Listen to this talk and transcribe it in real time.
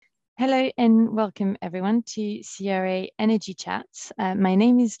Hello and welcome everyone to CRA Energy Chats. My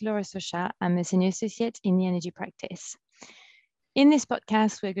name is Laura Sochat. I'm a senior associate in the energy practice. In this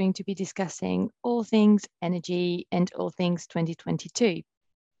podcast, we're going to be discussing all things energy and all things 2022.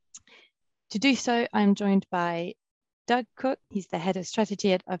 To do so, I'm joined by Doug Cook, he's the head of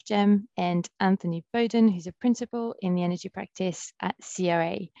strategy at Ofgem, and Anthony Boden, who's a principal in the energy practice at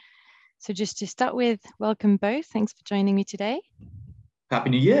CRA. So just to start with, welcome both. Thanks for joining me today. Happy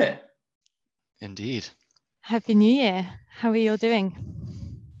New Year. Indeed. Happy New Year. How are you all doing?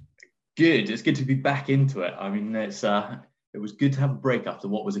 Good. It's good to be back into it. I mean, it was good to have a break after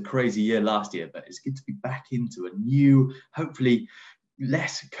what was a crazy year last year, but it's good to be back into a new, hopefully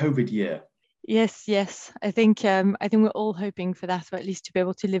less COVID year. Yes. I think we're all hoping for that, or at least to be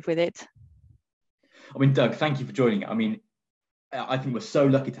able to live with it. I mean, Doug, thank you for joining. I mean, I think we're so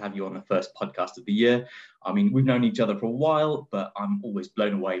lucky to have you on the first podcast of the year. I mean, we've known each other for a while, but I'm always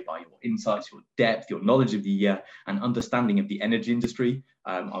blown away by your insights, your depth, your knowledge of the year, and understanding of the energy industry.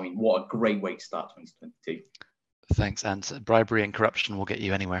 I mean, what a great way to start 2022. Thanks, and bribery and corruption will get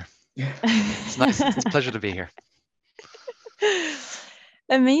you anywhere. Yeah. It's nice. It's a pleasure to be here.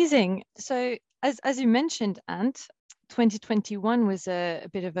 Amazing. So, as you mentioned, Ant, 2021 was a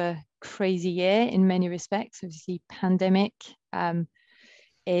bit of a crazy year in many respects. Obviously, pandemic,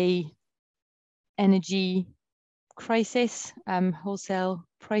 a energy crisis, wholesale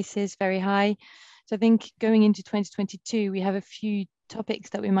prices very high. So I think going into 2022, we have a few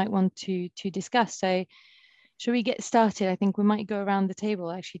topics that we might want to discuss. So shall we get started? I think we might go around the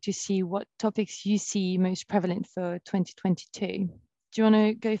table actually to see what topics you see most prevalent for 2022. Do you want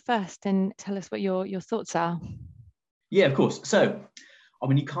to go first and tell us what your thoughts are? Yeah, of course. So, I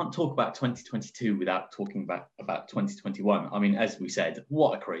mean, you can't talk about 2022 without talking about 2021. I mean, as we said,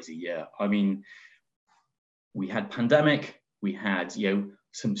 what a crazy year. I mean, we had pandemic, we had,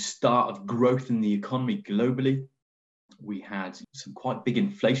 some start of growth in the economy globally. We had some quite big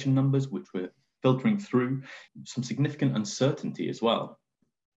inflation numbers, which were filtering through, some significant uncertainty as well.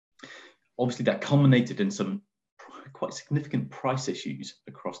 Obviously, that culminated in some quite significant price issues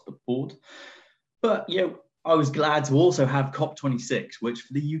across the board. But, I was glad to also have COP26, which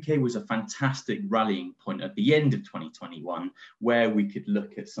for the UK was a fantastic rallying point at the end of 2021, where we could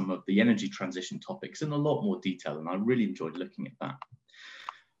look at some of the energy transition topics in a lot more detail, and I really enjoyed looking at that.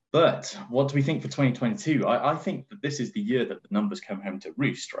 But what do we think for 2022? I think that this is the year that the numbers come home to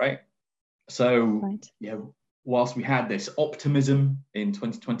roost, right? So, right. Whilst we had this optimism in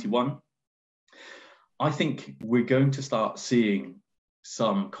 2021, I think we're going to start seeing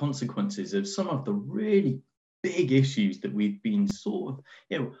some consequences of some of the really big issues that we've been sort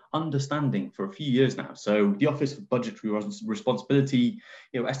of, understanding for a few years now. So the Office for Budgetary Responsibility,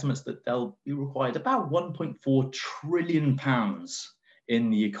 estimates that there'll be required about £1.4 trillion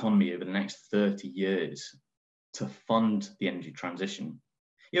in the economy over the next 30 years to fund the energy transition.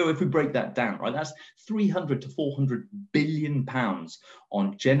 If we break that down, right, that's 300 to 400 billion pounds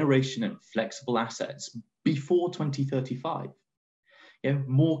on generation and flexible assets before 2035.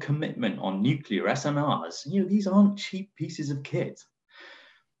 More commitment on nuclear SMRs. These aren't cheap pieces of kit.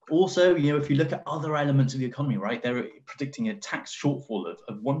 Also, if you look at other elements of the economy, right, they're predicting a tax shortfall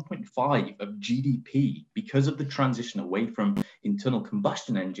of 1.5 of GDP because of the transition away from internal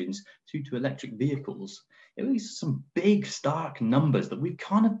combustion engines to electric vehicles. These are some big, stark numbers that we've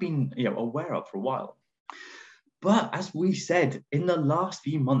kind of been aware of for a while. But as we said, in the last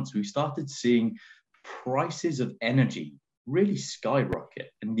few months, we've started seeing prices of energy really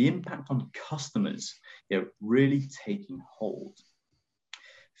skyrocket and the impact on customers really taking hold.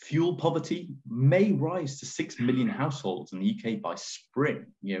 Fuel poverty may rise to 6 million households in the UK by spring.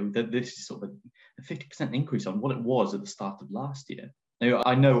 This is sort of a 50% increase on what it was at the start of last year. Now,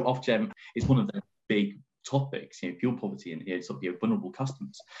 I know Ofgem is one of the big topics, fuel poverty and sort of vulnerable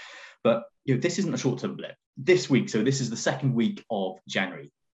customers. But this isn't a short-term blip. This week, so this is the second week of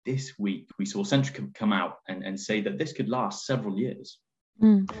January. This week, we saw Centrica come out and say that this could last several years.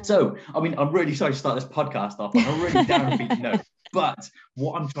 So, I mean, I'm really sorry to start this podcast off on a really downbeat note, but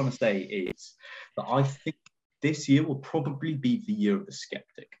what I'm trying to say is that I think this year will probably be the year of the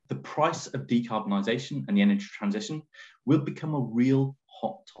skeptic. The price of decarbonisation and the energy transition will become a real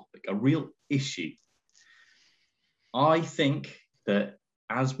hot topic, a real issue. I think that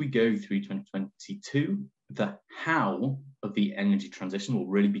as we go through 2022, the how of the energy transition will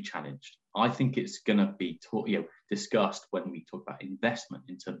really be challenged. I think it's going to be discussed when we talk about investment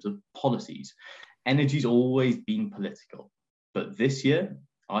in terms of policies. Energy's always been political, but this year,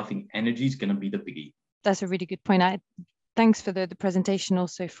 I think energy is going to be the biggie. That's a really good point. Thanks for the presentation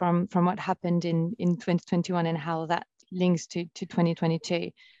also from what happened in 2021 and how that links to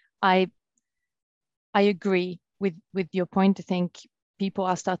 2022. I agree with your point. I think people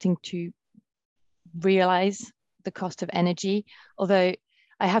are starting to realize the cost of energy, although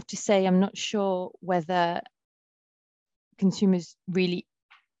I have to say I'm not sure whether consumers really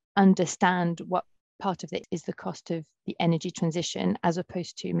understand what part of it is the cost of the energy transition as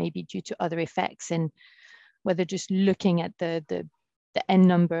opposed to maybe due to other effects, and whether just looking at the end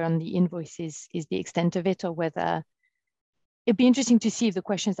number on the invoice is the extent of it, or whether it'd be interesting to see if the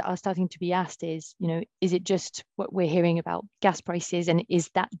questions that are starting to be asked is, is it just what we're hearing about gas prices, and is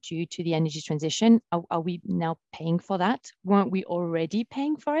that due to the energy transition? Are we now paying for that? Weren't we already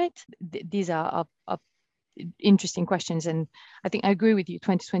paying for it? These are interesting questions, and I think I agree with you.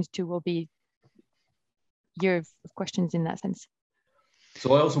 2022 will be a year of questions in that sense.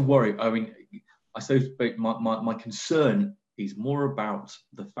 So I also worry. I mean, I suppose my concern is more about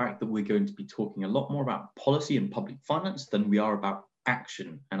the fact that we're going to be talking a lot more about policy and public finance than we are about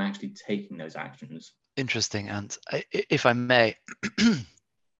action and actually taking those actions. Interesting. And if I may,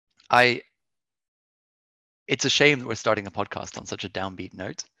 it's a shame that we're starting a podcast on such a downbeat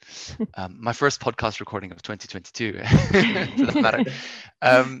note. My first podcast recording of 2022, for that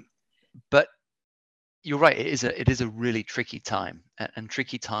matter. But you're right. It is a really tricky time, and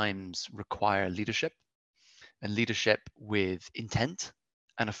tricky times require leadership, and leadership with intent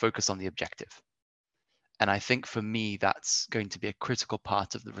and a focus on the objective. And I think for me, that's going to be a critical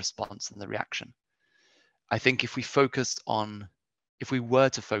part of the response and the reaction. I think if we were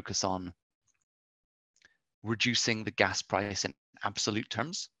to focus on reducing the gas price in absolute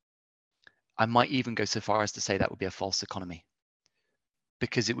terms, I might even go so far as to say that would be a false economy,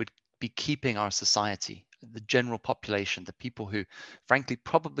 because it would be keeping our society, the general population, the people who frankly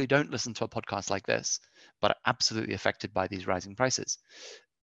probably don't listen to a podcast like this, but are absolutely affected by these rising prices,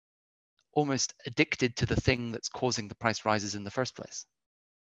 almost addicted to the thing that's causing the price rises in the first place.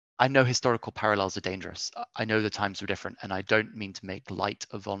 I know historical parallels are dangerous. I know the times were different, and I don't mean to make light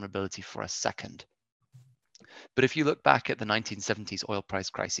of vulnerability for a second. But if you look back at the 1970s oil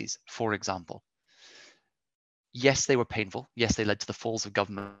price crises, for example, yes, they were painful. Yes, they led to the falls of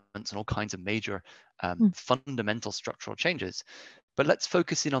governments and all kinds of major fundamental structural changes. But let's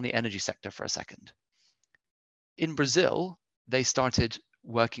focus in on the energy sector for a second. In Brazil, they started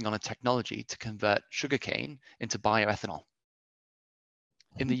working on a technology to convert sugarcane into bioethanol.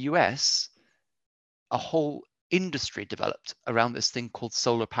 In the US, a whole industry developed around this thing called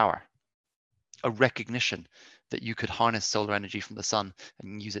solar power, a recognition that you could harness solar energy from the sun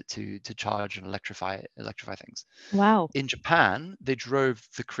and use it to charge and electrify things. Wow. In Japan, they drove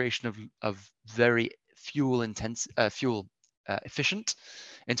the creation of very fuel efficient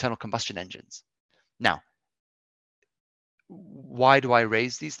internal combustion engines. Now, why do I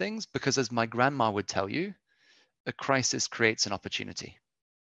raise these things? Because as my grandma would tell you, a crisis creates an opportunity.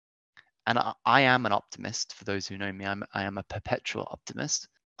 And I am an optimist. For those who know me, I am a perpetual optimist.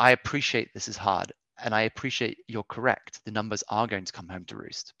 I appreciate this is hard, and I appreciate you're correct. The numbers are going to come home to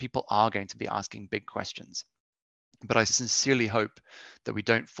roost. People are going to be asking big questions. But I sincerely hope that we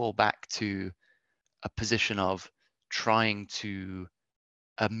don't fall back to a position of trying to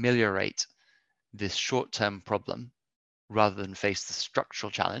ameliorate this short-term problem rather than face the structural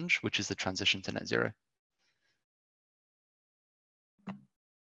challenge, which is the transition to net zero.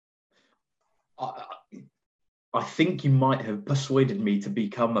 I think you might have persuaded me to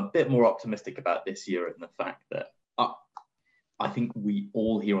become a bit more optimistic about this year, and the fact that I think we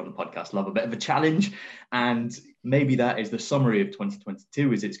all here on the podcast love a bit of a challenge, and maybe that is the summary of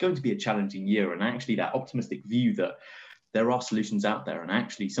 2022, is it's going to be a challenging year, and actually that optimistic view that there are solutions out there and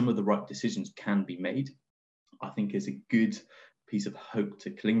actually some of the right decisions can be made, I think is a good piece of hope to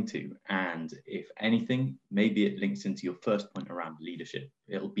cling to. And if anything, maybe it links into your first point around leadership.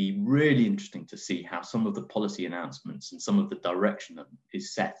 It'll be really interesting to see how some of the policy announcements and some of the direction that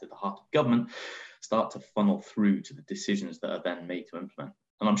is set at the heart of government start to funnel through to the decisions that are then made to implement.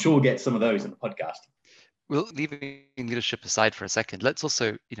 And I'm sure we'll get some of those in the podcast. Well, leaving leadership aside for a second, let's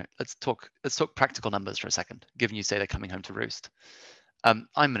also, let's talk practical numbers for a second, given you say they're coming home to roost. I'm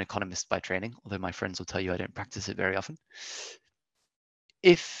an economist by training, although my friends will tell you I don't practice it very often.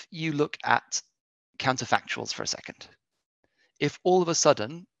 If you look at counterfactuals for a second, if all of a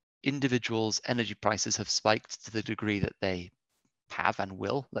sudden individuals' energy prices have spiked to the degree that they have and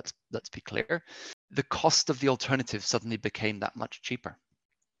will, let's be clear, the cost of the alternative suddenly became that much cheaper.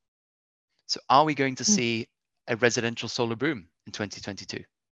 So are we going to see a residential solar boom in 2022?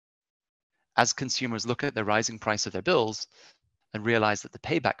 As consumers look at the rising price of their bills and realize that the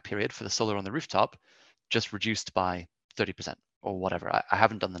payback period for the solar on the rooftop just reduced by 30% or whatever. I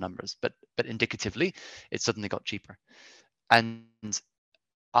haven't done the numbers, but indicatively, it suddenly got cheaper. And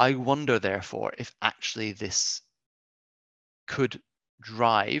I wonder, therefore, if actually this could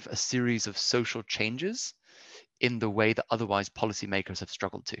drive a series of social changes in the way that otherwise policymakers have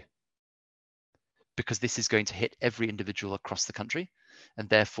struggled to. Because this is going to hit every individual across the country, and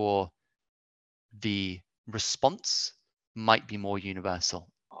therefore the response might be more universal.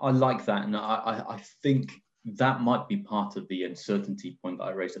 I like that, and I think that might be part of the uncertainty point that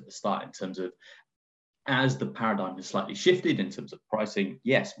I raised at the start, in terms of, as the paradigm has slightly shifted in terms of pricing,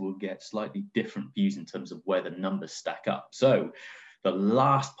 yes, we'll get slightly different views in terms of where the numbers stack up. So the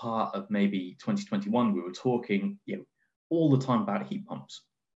last part of maybe 2021, we were talking, all the time about heat pumps.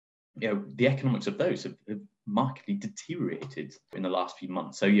 The economics of those have markedly deteriorated in the last few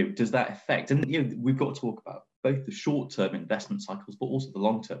months. So, does that affect? And we've got to talk about both the short-term investment cycles, but also the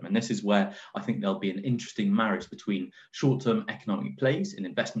long-term. And this is where I think there'll be an interesting marriage between short-term economic plays and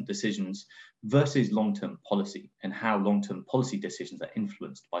investment decisions versus long-term policy, and how long-term policy decisions are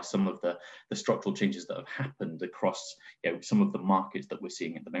influenced by some of the structural changes that have happened across some of the markets that we're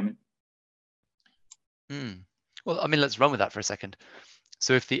seeing at the moment. Well, I mean, let's run with that for a second.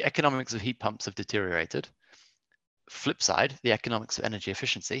 So if the economics of heat pumps have deteriorated, flip side, the economics of energy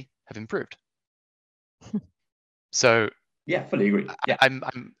efficiency have improved. So yeah, fully agree. Yeah,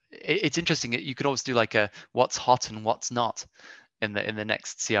 it's interesting. You could always do like a what's hot and what's not in the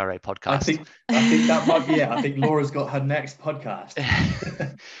next CRA podcast. I think that might be it. I think Laura's got her next podcast.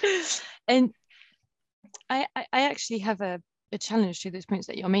 And I actually have a challenge to those points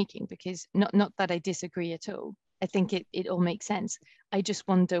that you're making, because not that I disagree at all. I think it all makes sense. I just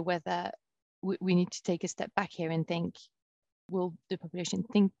wonder whether we need to take a step back here and think, will the population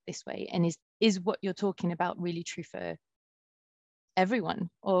think this way? And is what you're talking about really true for everyone,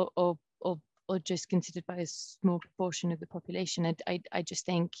 or just considered by a small proportion of the population? I just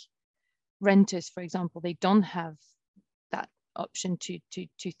think renters, for example, they don't have that option to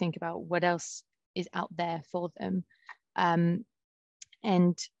think about what else is out there for them. And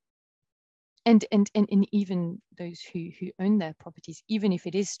even those who own their properties, even if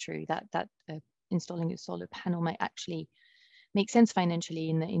it is true that installing a solar panel might actually make sense financially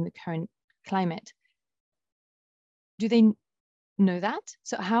in the current climate, do they know that?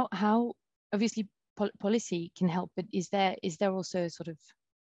 So how obviously policy can help, but is there also sort of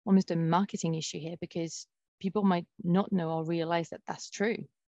almost a marketing issue here, because people might not know or realize that that's true,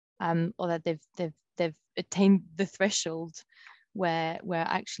 or that they've attained the threshold where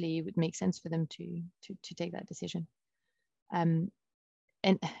actually it would make sense for them to take that decision. And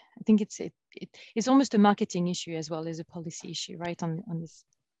I think it's almost a marketing issue as well as a policy issue, right, on this.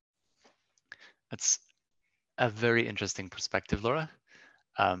 That's a very interesting perspective, Laura.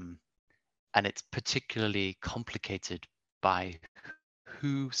 And it's particularly complicated by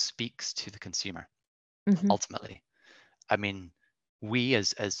who speaks to the consumer. Ultimately. I mean, we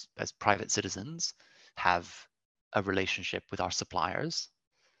as private citizens have a relationship with our suppliers,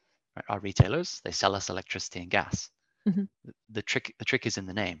 right? Our retailers. They sell us electricity and gas. The trick is in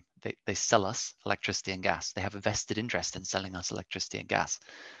the name. They sell us electricity and gas. They have a vested interest in selling us electricity and gas.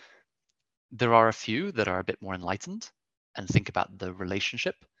 There are a few that are a bit more enlightened and think about the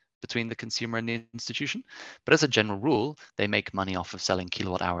relationship between the consumer and the institution. But as a general rule, they make money off of selling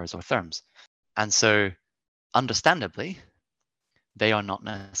kilowatt hours or therms. And so, understandably, they are not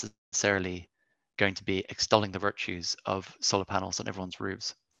necessarily going to be extolling the virtues of solar panels on everyone's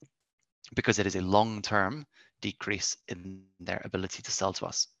roofs, because it is a long-term decrease in their ability to sell to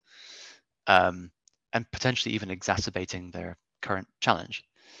us, and potentially even exacerbating their current challenge.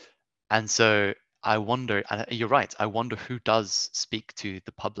 And so I wonder, and you're right, I wonder who does speak to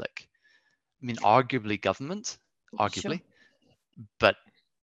the public. I mean, arguably government, Sure. but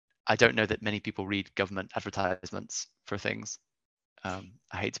I don't know that many people read government advertisements for things. I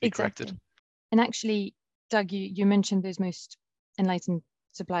hate to be corrected. And actually, Doug, you mentioned those most enlightened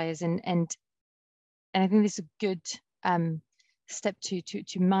suppliers, and I think this is a good step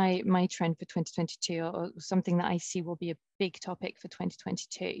to my trend for 2022, or something that I see will be a big topic for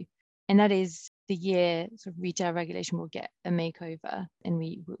 2022, and that is the year sort of retail regulation will get a makeover, and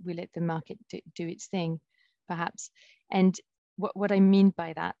we let the market do its thing, perhaps. And what I mean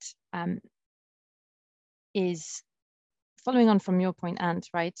by that is, following on from your point, Ant,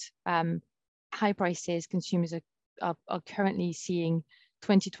 right? High prices, consumers are currently seeing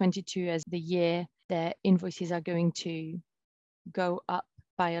 2022 as the year their invoices are going to go up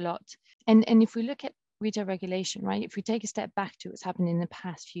by a lot. And if we look at retail regulation, right, if we take a step back to what's happened in the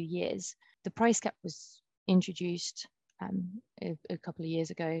past few years, the price cap was introduced a couple of years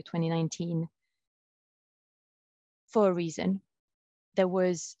ago, 2019, for a reason. There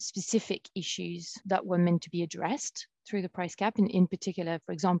was specific issues that were meant to be addressed through the price cap, in particular,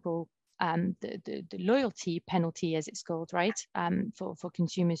 for example, the loyalty penalty, as it's called, right, for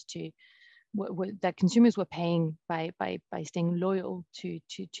consumers that consumers were paying by staying loyal to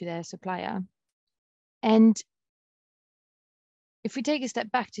their supplier. And if we take a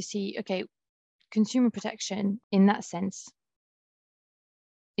step back to see, okay, consumer protection in that sense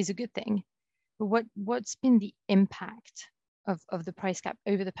is a good thing, but what's been the impact of the price cap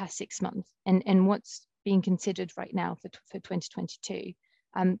over the past 6 months, and what's being considered right now for 2022,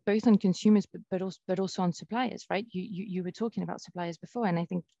 both on consumers but also on suppliers, right? You were talking about suppliers before, and I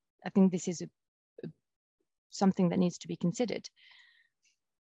think this is something that needs to be considered.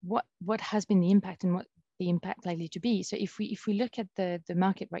 What has been the impact, and what the impact likely to be? So if we look at the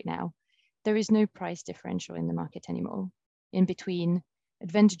market right now, there is no price differential in the market anymore in between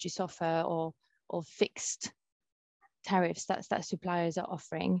advantageous offer or fixed tariffs that suppliers are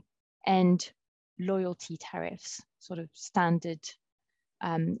offering and loyalty tariffs, sort of standard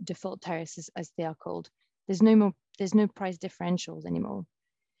default tariffs as they are called. There's no price differentials anymore.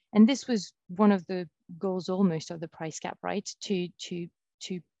 And this was one of the goals almost of the price cap, right? To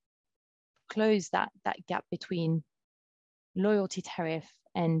close that gap between loyalty tariff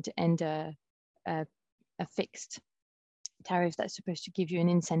and a fixed tariff that's supposed to give you an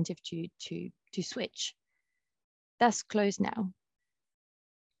incentive to switch. That's closed now.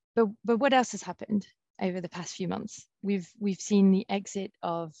 But what else has happened over the past few months? We've seen the exit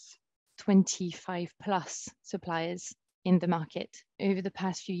of 25 plus suppliers in the market over the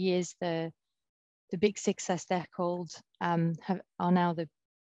past few years. The big six, as they're called, are now the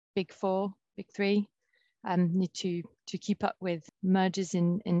big four, big three. Need to keep up with mergers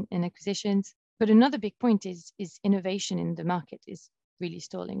and acquisitions. But another big point is innovation in the market is really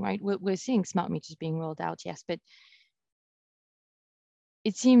stalling, right? We're seeing smart meters being rolled out, yes, but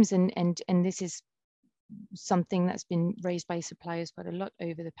it seems, and this is something that's been raised by suppliers quite a lot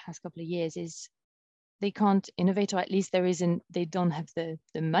over the past couple of years, is they can't innovate, or at least they don't have the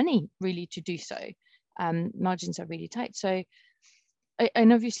money really to do so. Margins are really tight. So,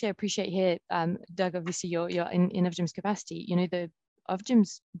 and obviously I appreciate here, Doug, obviously you're in Ofgem's capacity, the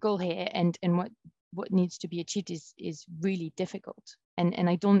Ofgem's goal here and what needs to be achieved is really difficult. And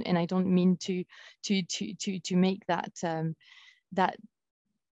I don't mean to make that that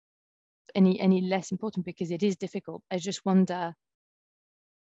any less important, because it is difficult. I just wonder,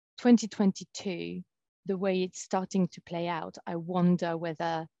 2022, the way it's starting to play out, I wonder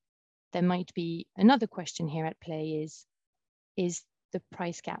whether there might be another question here at play: is the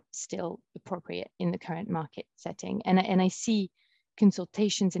price cap still appropriate in the current market setting? And I see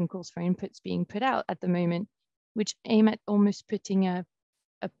consultations and calls for inputs being put out at the moment, which aim at almost putting a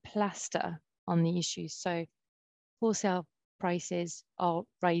plaster on the issues. So wholesale prices are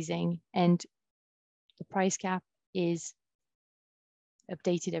rising, and the price cap is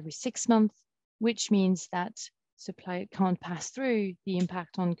updated every 6 months, which means that supply can't pass through the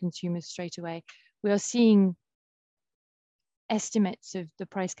impact on consumers straight away. We are seeing estimates of the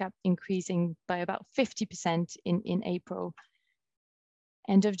price cap increasing by about 50% in April.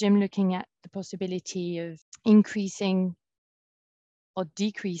 And Ofgem looking at the possibility of increasing or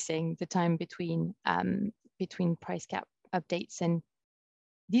decreasing the time between price cap updates. And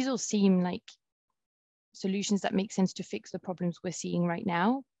these all seem like solutions that make sense to fix the problems we're seeing right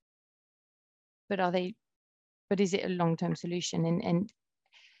now. But is it a long-term solution? And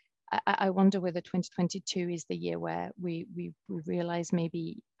I wonder whether 2022 is the year where we realize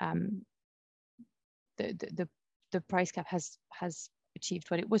maybe the price cap has achieved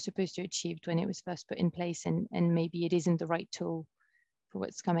what it was supposed to achieve when it was first put in place, and maybe it isn't the right tool for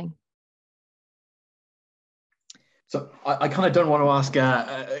what's coming. So I kind of don't want to ask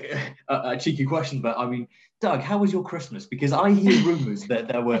a cheeky question, but I mean, Doug, how was your Christmas? Because I hear rumours that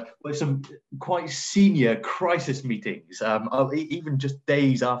there were some quite senior crisis meetings, even just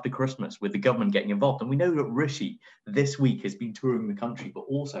days after Christmas, with the government getting involved. And we know that Rishi this week has been touring the country, but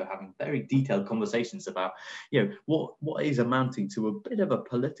also having very detailed conversations about, what is amounting to a bit of a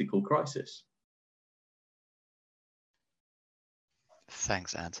political crisis.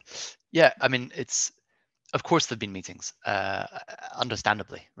 Thanks, Ant. Yeah, I mean, of course, there've been meetings,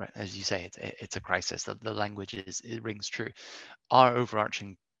 understandably, right? As you say, it's a crisis. The language it rings true. Our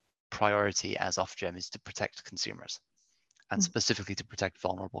overarching priority as Ofgem is to protect consumers, and specifically to protect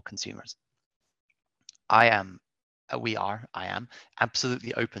vulnerable consumers. I am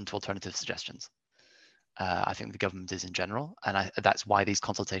absolutely open to alternative suggestions. I think the government is in general, and that's why these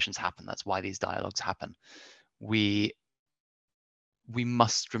consultations happen. That's why these dialogues happen. We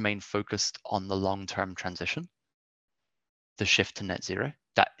must remain focused on the long-term transition, the shift to net zero.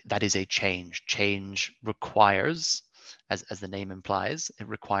 That is a change. Change requires as the name implies. It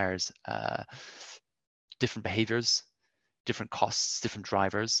requires different behaviors, different costs, different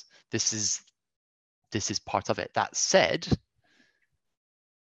drivers. This is part of it. That said,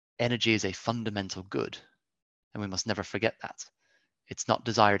 energy is a fundamental good, and we must never forget that. It's not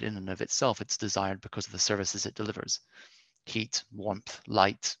desired in and of itself. It's desired because of the services it delivers: heat, warmth,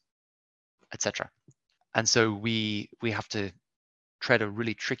 light, etc. And so we have to tread a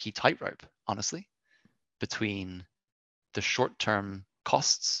really tricky tightrope, honestly, between the short-term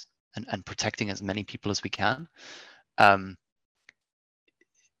costs and protecting as many people as we can, and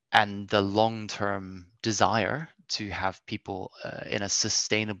the long-term desire to have people in a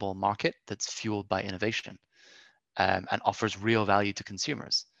sustainable market that's fueled by innovation, and offers real value to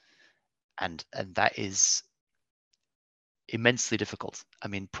consumers. And that is immensely difficult. I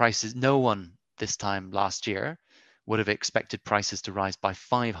mean, prices, no one this time last year would have expected prices to rise by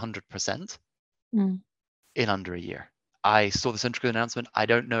 500% in under a year. I saw the Central announcement. I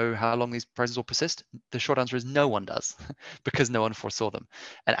don't know how long these prices will persist. The short answer is no one does, because no one foresaw them.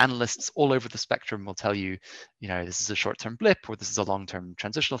 And analysts all over the spectrum will tell you, this is a short-term blip, or this is a long-term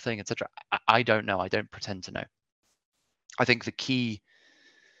transitional thing, etc. I don't know. I don't pretend to know. I think the key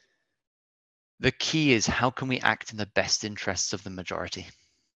is, how can we act in the best interests of the majority?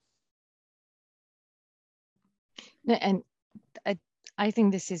 And I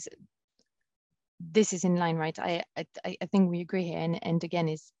think this is in line, right? I think we agree here. And again,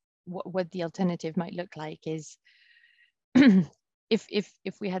 is what the alternative might look like is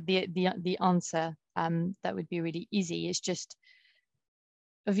if we had the answer, that would be really easy. It's just,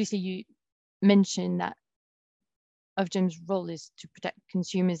 obviously you mentioned that Ofgem's role is to protect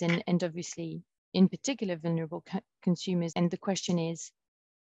consumers, and obviously in particular vulnerable consumers. And the question is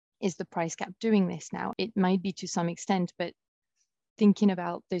the price cap doing this now? It might be to some extent, but thinking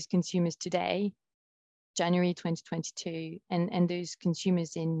about those consumers today, January 2022, and those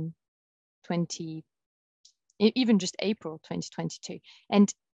consumers in even just April 2022,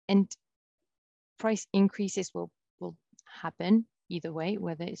 and price increases will happen either way,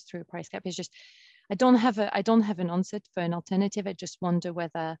 whether it's through a price cap. It's just, I don't have an answer for an alternative. I just wonder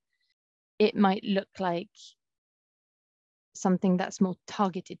whether it might look like something that's more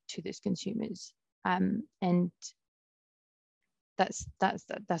targeted to those consumers, and that's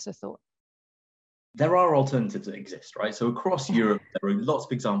a thought. There are alternatives that exist, right? So across Europe, there are lots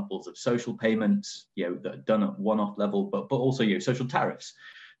of examples of social payments, that are done at one-off level, but also, social tariffs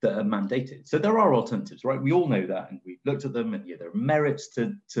that are mandated. So there are alternatives, right? We all know that, and we've looked at them, and there are merits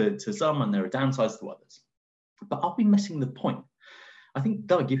to some, and there are downsides to others. But are we missing the point? I think,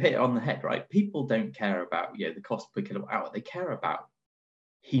 Doug, you hit it on the head, right? People don't care about, the cost per kilowatt hour. They care about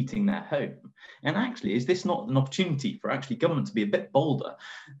heating their home. And actually, is this not an opportunity for actually government to be a bit bolder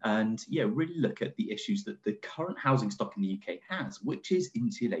and really look at the issues that the current housing stock in the UK has, which is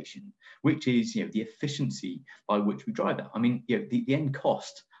insulation, which is the efficiency by which we drive it. I mean, the end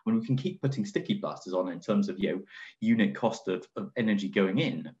cost, when we can keep putting sticky plasters on in terms of unit cost of energy going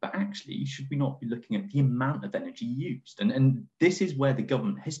in, but actually should we not be looking at the amount of energy used? And this is where the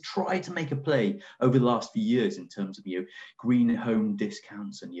government has tried to make a play over the last few years in terms of green home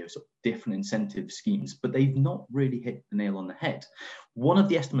discounts and sort of different incentive schemes, but they've not really hit the nail on the head. One of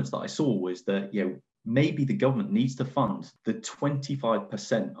the estimates that I saw was that maybe the government needs to fund the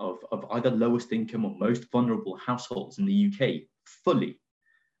 25% of either lowest income or most vulnerable households in the UK fully.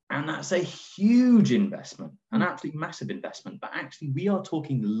 And that's a huge investment, an absolutely massive investment. But actually, we are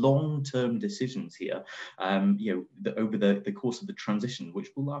talking long-term decisions here, over the course of the transition, which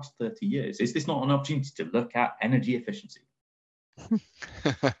will last 30 years. Is this not an opportunity to look at energy efficiency?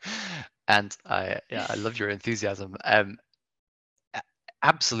 And I love your enthusiasm.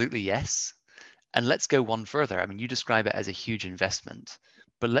 Absolutely, yes. And let's go one further. I mean, you describe it as a huge investment,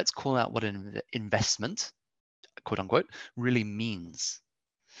 but let's call out what an investment, quote unquote, really means.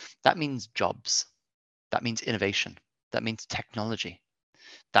 That means jobs. That means innovation. That means technology.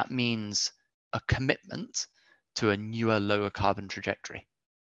 That means a commitment to a newer, lower carbon trajectory.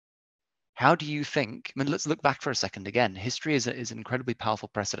 How do you think, let's look back for a second again. History is an incredibly powerful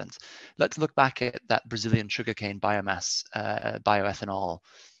precedent. Let's look back at that Brazilian sugarcane biomass, bioethanol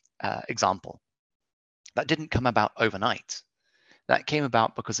example. That didn't come about overnight. That came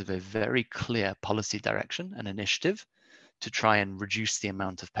about because of a very clear policy direction and initiative to try and reduce the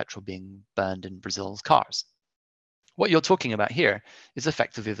amount of petrol being burned in Brazil's cars. What you're talking about here is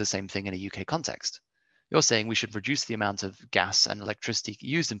effectively the same thing in a UK context. You're saying we should reduce the amount of gas and electricity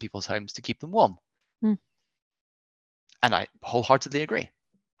used in people's homes to keep them warm. And I wholeheartedly agree.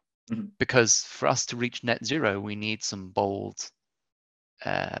 Because for us to reach net zero, we need some bold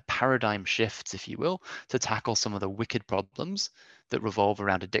paradigm shifts, if you will, to tackle some of the wicked problems that revolve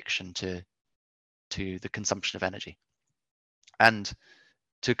around addiction to the consumption of energy. And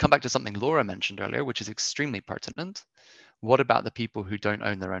to come back to something Laura mentioned earlier, which is extremely pertinent, what about the people who don't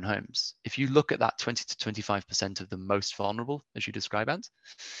own their own homes? If you look at that 20 to 25% of the most vulnerable, as you describe, Ant,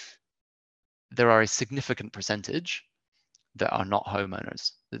 there are a significant percentage that are not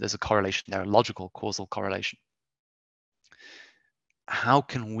homeowners. There's a correlation there, a logical causal correlation. How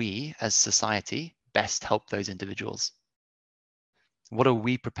can we as society best help those individuals? What are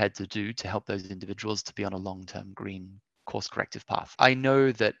we prepared to do to help those individuals to be on a long-term green course corrective path? I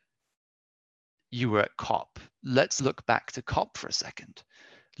know that you were at COP. Let's look back to COP for a second.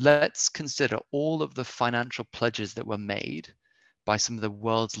 Let's consider all of the financial pledges that were made by some of the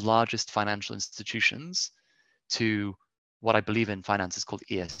world's largest financial institutions to what I believe in finance is called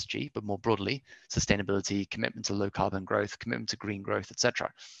ESG, but more broadly, sustainability, commitment to low carbon growth, commitment to green growth,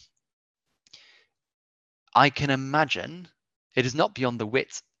 etc. I can imagine it is not beyond the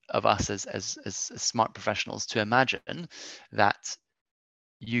wit of us as smart professionals to imagine that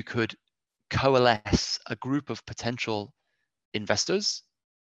you could coalesce a group of potential investors,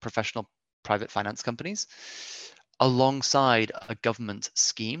 professional private finance companies, alongside a government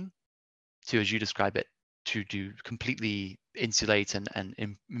scheme to, as you describe it, to do completely insulate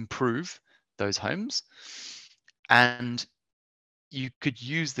and improve those homes. And you could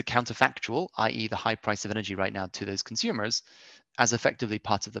use the counterfactual, i.e. the high price of energy right now to those consumers, as effectively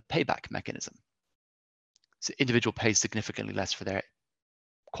part of the payback mechanism. So individual pays significantly less for their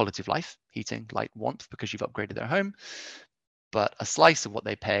quality of life, heating, light, warmth, because you've upgraded their home. But a slice of what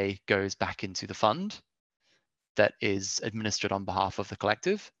they pay goes back into the fund that is administered on behalf of the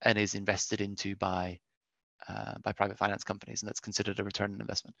collective and is invested into by private finance companies, and that's considered a return on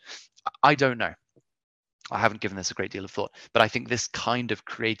investment. I don't know. I haven't given this a great deal of thought, but I think this kind of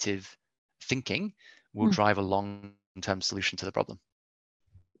creative thinking will drive a long-term solution to the problem.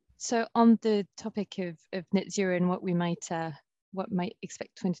 So on the topic of net zero and what might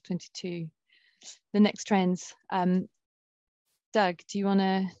expect 2022, the next trends, Doug, do you want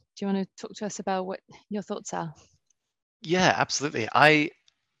to talk to us about what your thoughts are? Yeah, absolutely.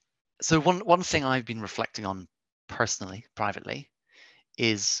 So one thing I've been reflecting on personally, privately,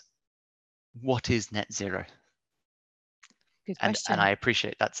 is what is net zero? Good question. And I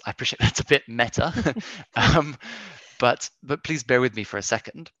appreciate that's a bit meta, but please bear with me for a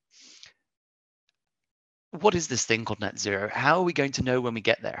second. What is this thing called net zero? How are we going to know when we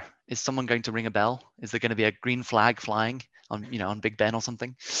get there? Is someone going to ring a bell? Is there going to be a green flag flying on Big Ben or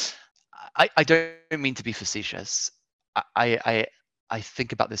something? I don't mean to be facetious. I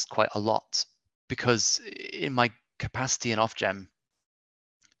think about this quite a lot because in my capacity in Ofgem,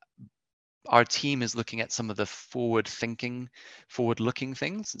 our team is looking at some of the forward-looking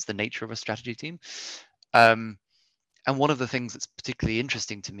things. It's the nature of a strategy team. And one of the things that's particularly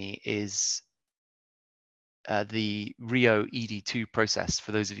interesting to me is the Rio ED2 process.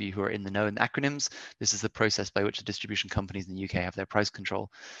 For those of you who are in the know in acronyms, this is the process by which the distribution companies in the UK have their price control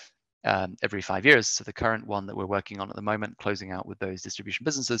every 5 years. So the current one that we're working on at the moment, closing out with those distribution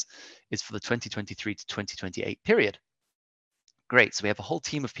businesses, is for the 2023 to 2028 period. Great. So we have a whole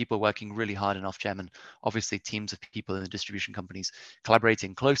team of people working really hard in Ofgem, and obviously teams of people in the distribution companies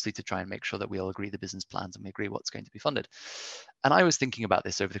collaborating closely to try and make sure that we all agree the business plans and we agree what's going to be funded. And I was thinking about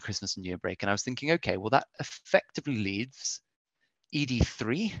this over the Christmas and New Year break, and I was thinking, okay, well, that effectively leaves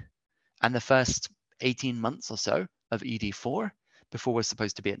ED3 and the first 18 months or so of ED4 before we're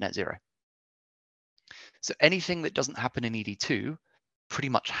supposed to be at net zero. So anything that doesn't happen in ED2 pretty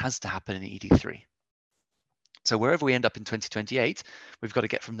much has to happen in ED3. So wherever we end up in 2028, we've got to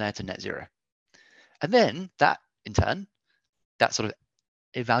get from there to net zero. And then that, in turn, that sort of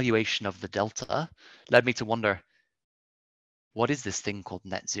evaluation of the delta led me to wonder, what is this thing called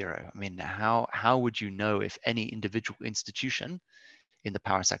net zero? I mean, how would you know if any individual institution in the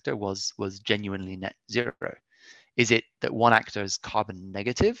power sector was genuinely net zero? Is it that one actor is carbon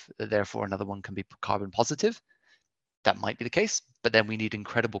negative, therefore another one can be carbon positive? That might be the case, but then we need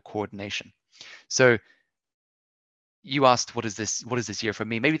incredible coordination. So you asked, what is this year for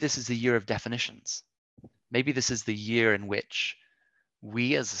me? Maybe this is the year of definitions. Maybe this is the year in which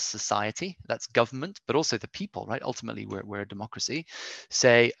we as a society, that's government, but also the people, right? Ultimately, we're a democracy,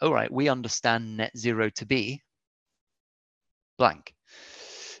 say, all right, we understand net zero to be blank.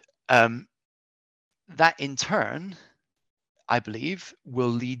 That in turn, I believe, will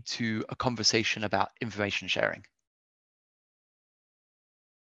lead to a conversation about information sharing.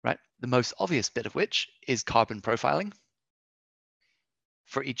 Right? The most obvious bit of which is carbon profiling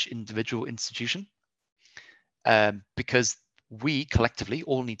for each individual institution, because we collectively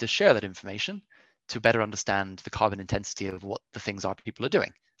all need to share that information to better understand the carbon intensity of what the things are people are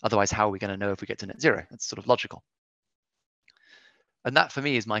doing. Otherwise, how are we going to know if we get to net zero? That's sort of logical. And that for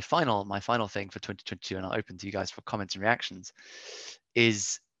me is my final thing for 2022, and I'll open to you guys for comments and reactions,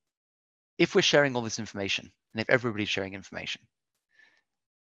 is if we're sharing all this information, and if everybody's sharing information,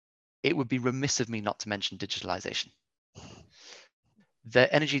 it would be remiss of me not to mention digitalization.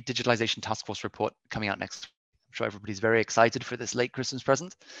 The Energy Digitalization Task Force report coming out next week. I'm sure everybody's very excited for this late Christmas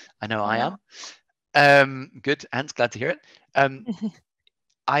present. I know I am. Good, and glad to hear it.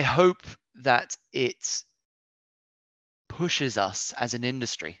 I hope that it pushes us as an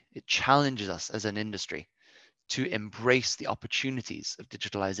industry, it challenges us as an industry to embrace the opportunities of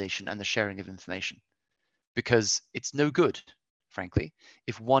digitalization and the sharing of information. Because it's no good, frankly,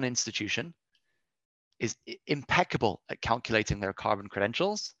 if one institution is impeccable at calculating their carbon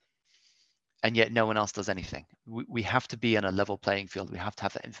credentials and yet no one else does anything. We have to be on a level playing field. We have to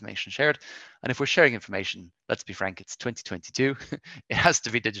have that information shared. And if we're sharing information, let's be frank, it's 2022. It has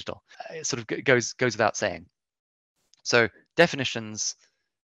to be digital. It sort of goes without saying. So definitions,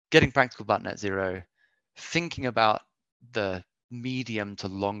 getting practical about net zero, thinking about the medium to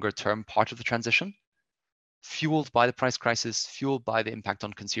longer term part of the transition, fueled by the price crisis, fueled by the impact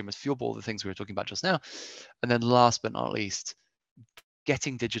on consumers, fueled by all the things we were talking about just now. And then last but not least,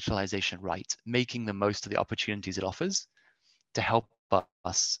 getting digitalization right, making the most of the opportunities it offers to help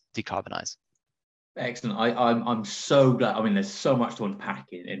us decarbonize. Excellent. I'm so glad. I mean, there's so much to unpack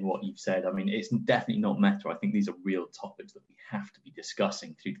in what you've said. I mean, it's definitely not meta. I think these are real topics that we have to be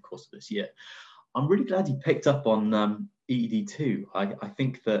discussing through the course of this year. I'm really glad you picked up on EED2. I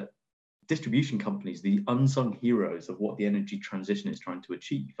think that distribution companies, the unsung heroes of what the energy transition is trying to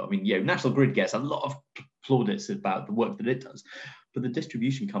achieve. I mean, National Grid gets a lot of plaudits about the work that it does, but the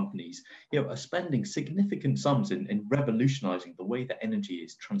distribution companies, are spending significant sums in revolutionizing the way that energy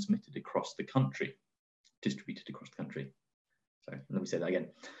is transmitted across the country, distributed across the country. So let me say that again.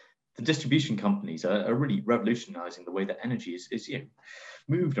 The distribution companies are really revolutionizing the way that energy is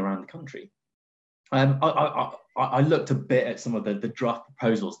moved around the country. I looked a bit at some of the draft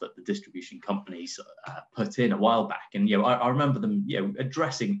proposals that the distribution companies put in a while back, and I remember them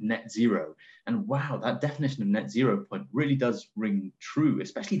addressing net zero, and wow, that definition of net zero point really does ring true,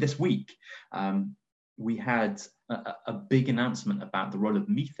 especially this week. We had a big announcement about the role of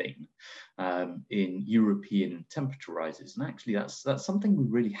methane in European temperature rises, and actually that's something we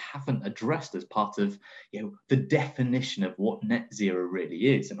really haven't addressed as part of the definition of what net zero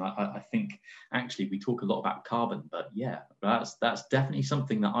really is. And I think actually we talk a lot about carbon, but that's definitely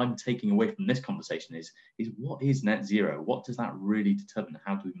something that I'm taking away from this conversation is what is net zero? What does that really determine?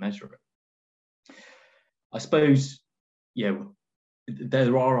 How do we measure it? I suppose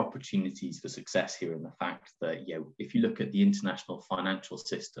there are opportunities for success here in the fact that if you look at the international financial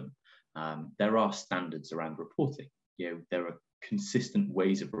system, there are standards around reporting. There are consistent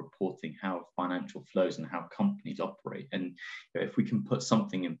ways of reporting how financial flows and how companies operate. And if we can put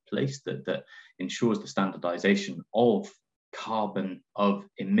something in place that ensures the standardization of carbon, of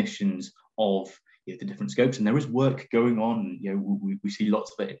emissions, of the different scopes, and there is work going on. We see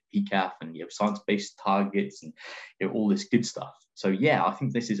lots of it in PCAF and science-based targets and all this good stuff. So I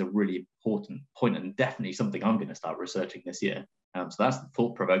think this is a really important point and definitely something I'm going to start researching this year. So that's the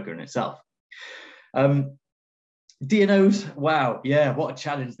thought provoker in itself. DNOs, wow, what a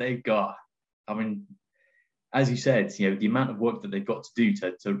challenge they've got. I mean, as you said, the amount of work that they've got to do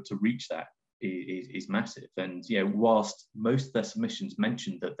to reach that is massive. And whilst most of their submissions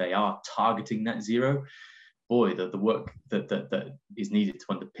mentioned that they are targeting net zero, boy, the work that is needed to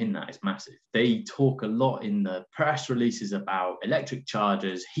underpin that is massive. They talk a lot in the press releases about electric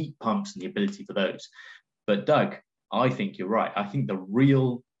chargers, heat pumps, and the ability for those. But Doug, I think you're right. I think the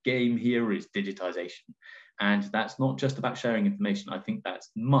real game here is digitization. And that's not just about sharing information. I think that's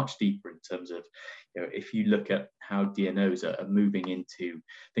much deeper in terms of, if you look at how DNOs are moving into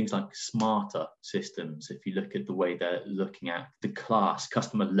things like smarter systems, if you look at the way they're looking at the class,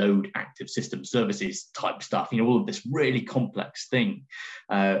 customer load, active system services type stuff, all of this really complex things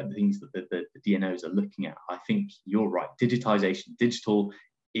that the DNOs are looking at, I think you're right. Digitization, digital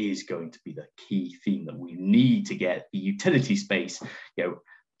is going to be the key theme that we need to get the utility space,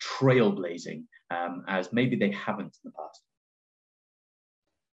 trailblazing, as maybe they haven't in the past.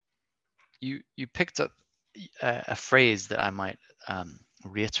 You picked up a phrase that I might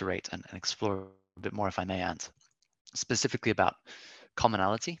reiterate and explore a bit more, if I may, Ant, specifically about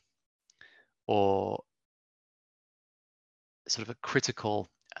commonality, or sort of a critical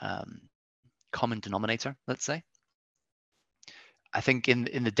common denominator, let's say. I think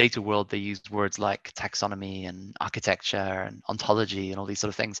in the data world, they use words like taxonomy and architecture and ontology and all these sort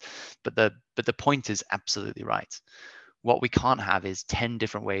of things. But the point is absolutely right. What we can't have is 10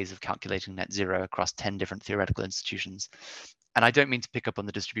 different ways of calculating net zero across 10 different theoretical institutions. And I don't mean to pick up on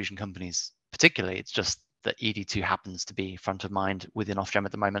the distribution companies particularly. It's just that ED2 happens to be front of mind within Ofgem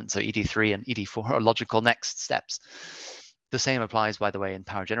at the moment. So ED3 and ED4 are logical next steps. The same applies, by the way, in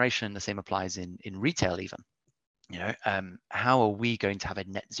power generation. The same applies in retail even. How are we going to have a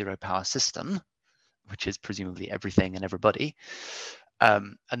net zero power system, which is presumably everything and everybody?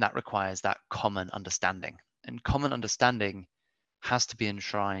 And that requires that common understanding. And common understanding has to be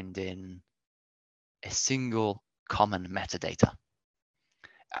enshrined in a single common metadata.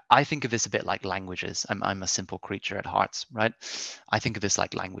 I think of this a bit like languages. I'm a simple creature at heart, right? I think of this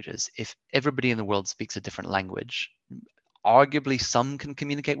like languages. If everybody in the world speaks a different language, arguably some can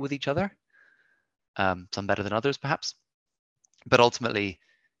communicate with each other, some better than others perhaps, but ultimately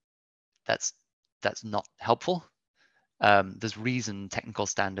that's not helpful. There's reason technical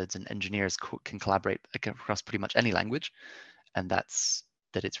standards and engineers can collaborate across pretty much any language, and that's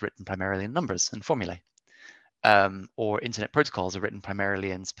that it's written primarily in numbers and formulae. Or internet protocols are written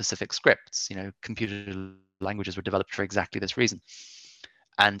primarily in specific scripts. Computer languages were developed for exactly this reason.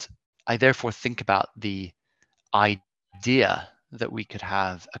 And I therefore think about the idea that we could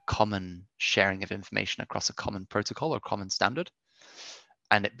have a common sharing of information across a common protocol or common standard.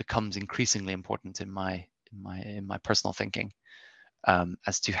 And it becomes increasingly important in my personal thinking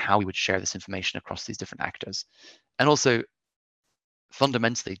as to how we would share this information across these different actors. And also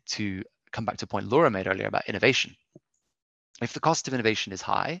fundamentally, to come back to a point Laura made earlier about innovation. If the cost of innovation is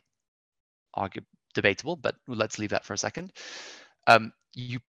high, debatable, but let's leave that for a second,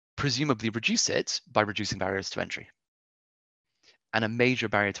 you presumably reduce it by reducing barriers to entry. And a major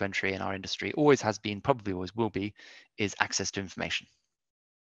barrier to entry in our industry always has been, probably always will be, is access to information.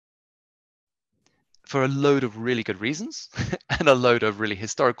 For a load of really good reasons and a load of really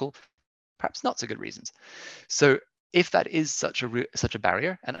historical, perhaps not so good reasons. So if that is such a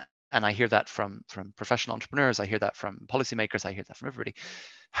barrier, and I hear that from professional entrepreneurs, I hear that from policymakers, I hear that from everybody,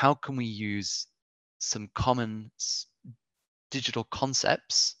 how can we use some common digital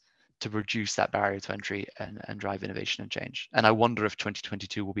concepts to reduce that barrier to entry and drive innovation and change? And I wonder if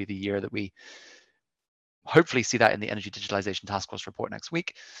 2022 will be the year that we hopefully see that in the Energy Digitalization Task Force report next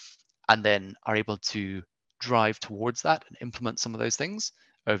week, and then are able to drive towards that and implement some of those things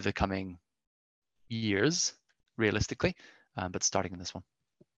over the coming years, realistically, but starting in this one.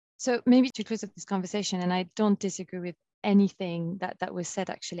 So maybe to close up this conversation, and I don't disagree with anything that was said,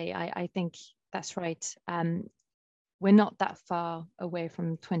 actually. I think that's right. We're not that far away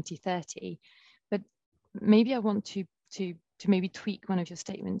from 2030, but maybe I want to maybe tweak one of your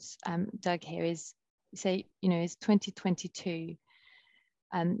statements, Doug, here is say, is 2022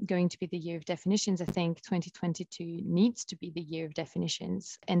 going to be the year of definitions? I think 2022 needs to be the year of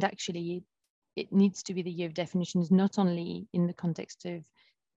definitions, and actually it needs to be the year of definitions, not only in the context of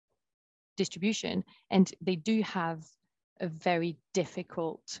distribution, and they do have a very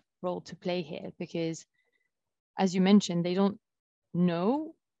difficult role to play here, because as you mentioned, they don't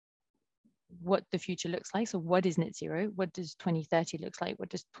know what the future looks like. So what is net zero? What does 2030 looks like? What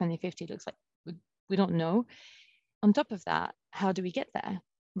does 2050 looks like? We don't know. On top of that, how do we get there,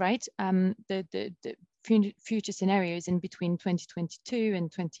 right? The future scenarios in between 2022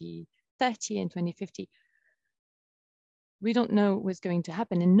 and 2030 and 2050, we don't know what's going to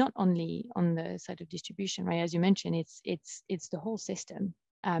happen, and not only on the side of distribution, right? As you mentioned, it's the whole system,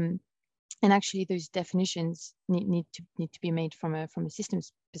 and actually those definitions need to be made from a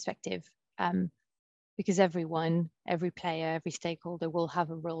systems perspective, because everyone, every player, every stakeholder will have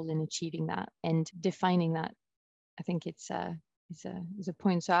a role in achieving that and defining that. I think it's a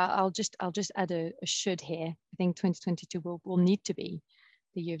point. So I'll just add a should here. I think 2022 will need to be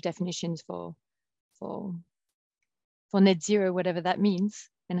the year of definitions for net zero, whatever that means,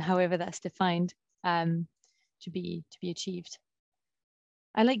 and however that's defined, to be achieved.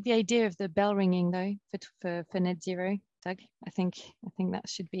 I like the idea of the bell ringing though for net zero, Doug. I think that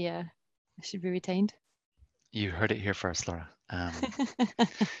should be retained. You heard it here first, Laura.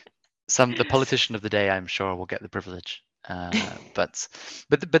 The politician of the day, I'm sure, will get the privilege. But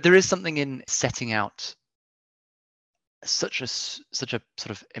there is something in setting out such a sort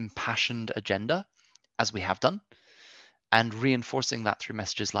of impassioned agenda as we have done, and reinforcing that through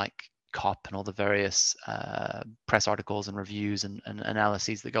messages like COP and all the various press articles and reviews and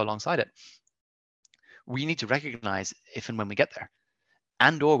analyses that go alongside it. We need to recognize if and when we get there,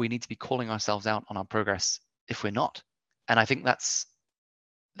 and or we need to be calling ourselves out on our progress if we're not. And I think that's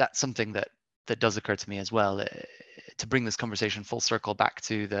something that does occur to me as well. to bring this conversation full circle back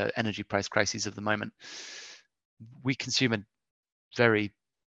to the energy price crises of the moment, we consume a very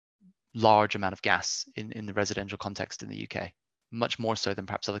large amount of gas in the residential context in the UK, much more so than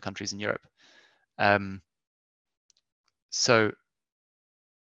perhaps other countries in Europe. So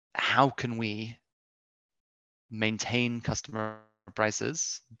how can we maintain customer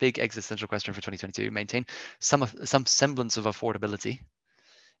prices? Big existential question for 2022. Maintain some semblance of affordability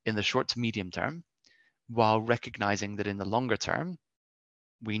in the short to medium term, while recognizing that in the longer term,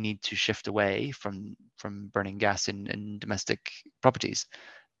 we need to shift away from burning gas in domestic properties,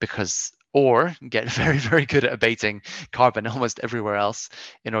 or get very, very good at abating carbon almost everywhere else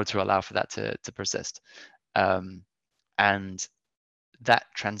in order to allow for that to persist. And that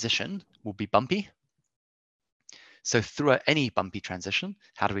transition will be bumpy. So through any bumpy transition,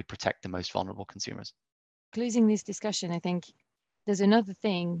 how do we protect the most vulnerable consumers? Closing this discussion, I think there's another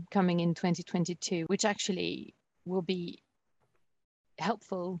thing coming in 2022, which actually will be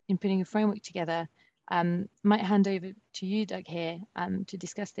helpful in putting a framework together. Might hand over to you, Doug, here to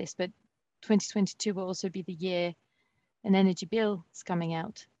discuss this, but 2022 will also be the year an energy bill is coming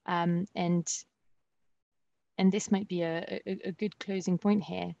out. And this might be a good closing point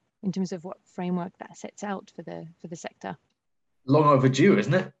here in terms of what framework that sets out for the sector. Long overdue,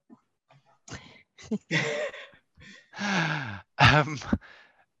 isn't it?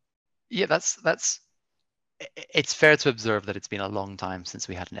 Yeah, it's fair to observe that it's been a long time since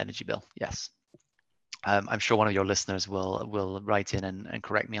we had an energy bill. Yes. I'm sure one of your listeners will write in and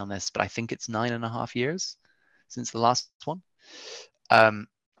correct me on this, but I think it's 9.5 years since the last one.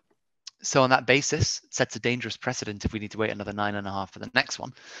 So on that basis, it sets a dangerous precedent if we need to wait another 9.5 for the next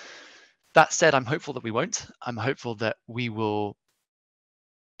one. That said, I'm hopeful that we won't. I'm hopeful that we will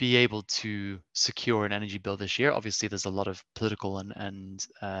be able to secure an energy bill this year. Obviously, there's a lot of political and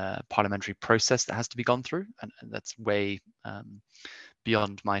parliamentary process that has to be gone through, and that's way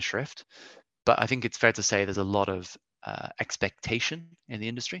beyond my shrift. But I think it's fair to say there's a lot of expectation in the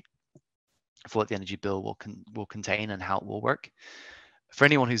industry for what the energy bill will contain and how it will work. For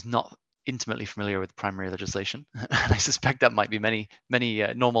anyone who's not intimately familiar with primary legislation, and I suspect that might be many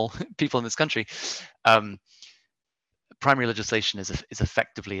normal people in this country, primary legislation is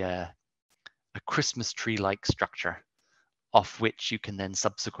effectively a Christmas tree-like structure off which you can then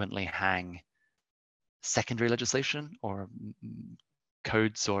subsequently hang secondary legislation or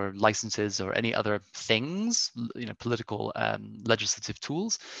codes or licenses or any other things, political legislative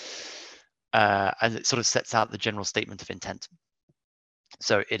tools, and it sort of sets out the general statement of intent.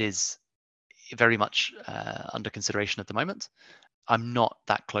 So it is very much under consideration at the moment. I'm not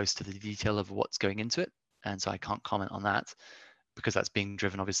that close to the detail of what's going into it, and so I can't comment on that because that's being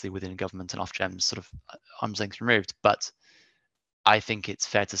driven obviously within government and Ofgem's sort of arm's length removed. But I think it's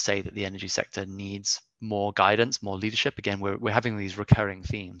fair to say that the energy sector needs more guidance, more leadership. Again, we're having these recurring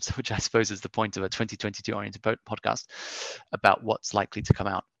themes, which I suppose is the point of a 2022 oriented podcast about what's likely to come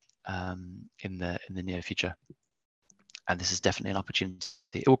out in the near future. And this is definitely an opportunity.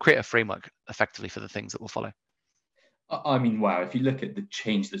 It will create a framework effectively for the things that will follow. I mean, wow, if you look at the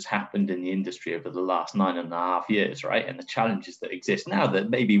change that's happened in the industry over the last 9.5 years, right, and the challenges that exist now that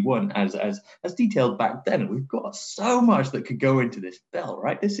maybe weren't as detailed back then, we've got so much that could go into this bill,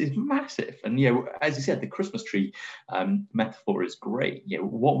 right? This is massive. And, as you said, the Christmas tree metaphor is great.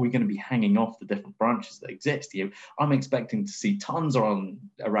 What are we going to be hanging off the different branches that exist? I'm expecting to see tons around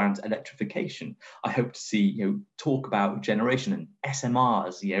electrification. I hope to see, talk about generation and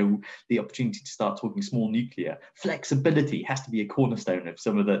SMRs, the opportunity to start talking small nuclear, flexibility has to be a cornerstone of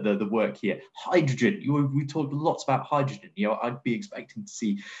some of the work here. Hydrogen, we talked lots about hydrogen. I'd be expecting to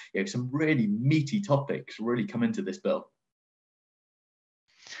see some really meaty topics really come into this bill.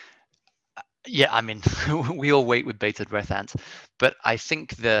 Yeah, I mean, we all wait with bated breath, Ant. But I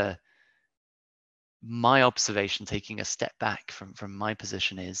think my observation, taking a step back from my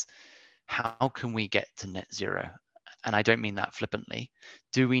position, is how can we get to net zero? And I don't mean that flippantly.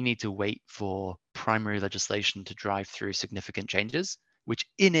 Do we need to wait for primary legislation to drive through significant changes, which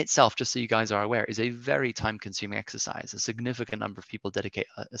in itself, just so you guys are aware, is a very time-consuming exercise. A significant number of people dedicate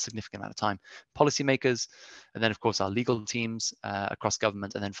a significant amount of time. Policymakers, and then of course our legal teams across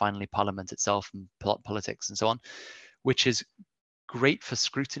government, and then finally Parliament itself and politics and so on, which is great for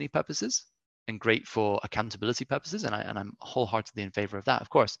scrutiny purposes and great for accountability purposes. And I'm wholeheartedly in favor of that,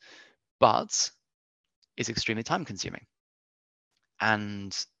 of course, but is extremely time consuming.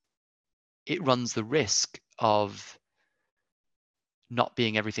 And it runs the risk of not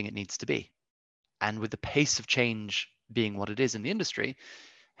being everything it needs to be. And with the pace of change being what it is in the industry,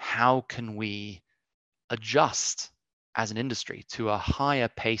 how can we adjust as an industry to a higher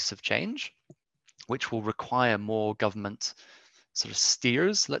pace of change which will require more government sort of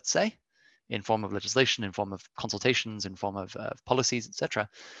steers, let's say, in form of legislation, in form of consultations, in form of policies, etc.,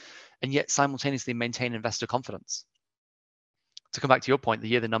 and yet simultaneously maintain investor confidence. To come back to your point, the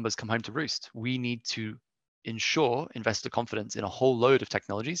year the numbers come home to roost, we need to ensure investor confidence in a whole load of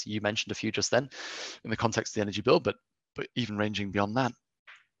technologies. You mentioned a few just then in the context of the energy bill, but even ranging beyond that.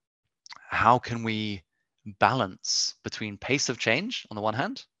 How can we balance between pace of change on the one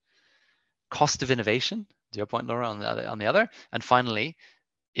hand, cost of innovation, to your point, Laura, on the other, and finally,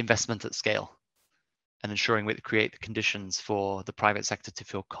 investment at scale, and ensuring we create the conditions for the private sector to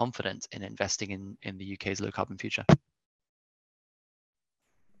feel confident in investing in the UK's low carbon future?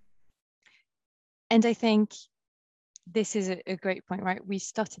 And I think this is a great point, right? We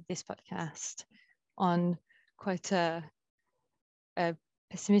started this podcast on quite a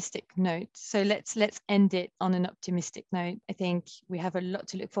pessimistic note. So let's end it on an optimistic note. I think we have a lot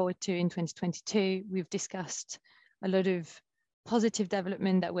to look forward to in 2022. We've discussed a lot of positive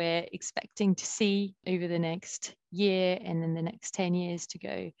development that we're expecting to see over the next year and then the next 10 years to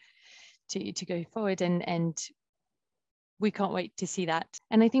go forward, and we can't wait to see that.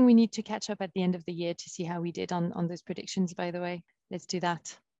 And I think we need to catch up at the end of the year to see how we did on those predictions, by the way. Let's do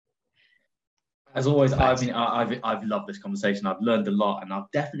that. As always, I mean, I've loved this conversation. I've learned a lot, and I've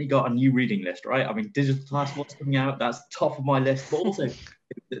definitely got a new reading list, right? I mean, digital passports coming out, that's top of my list, but also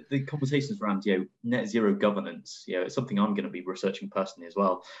the conversations around, net zero governance, it's something I'm going to be researching personally as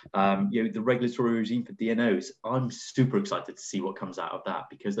well. The regulatory regime for DNOs, I'm super excited to see what comes out of that,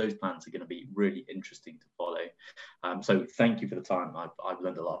 because those plans are going to be really interesting to follow. So thank you for the time. I've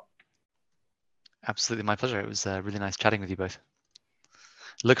learned a lot. Absolutely, my pleasure. It was really nice chatting with you both.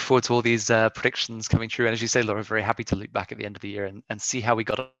 Look forward to all these predictions coming true. And as you say, Laura, very happy to look back at the end of the year and see how we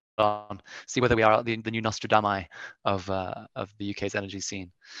got on, see whether we are the new Nostradamus of the UK's energy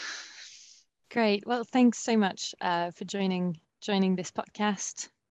scene. Great. Well, thanks so much for joining this podcast.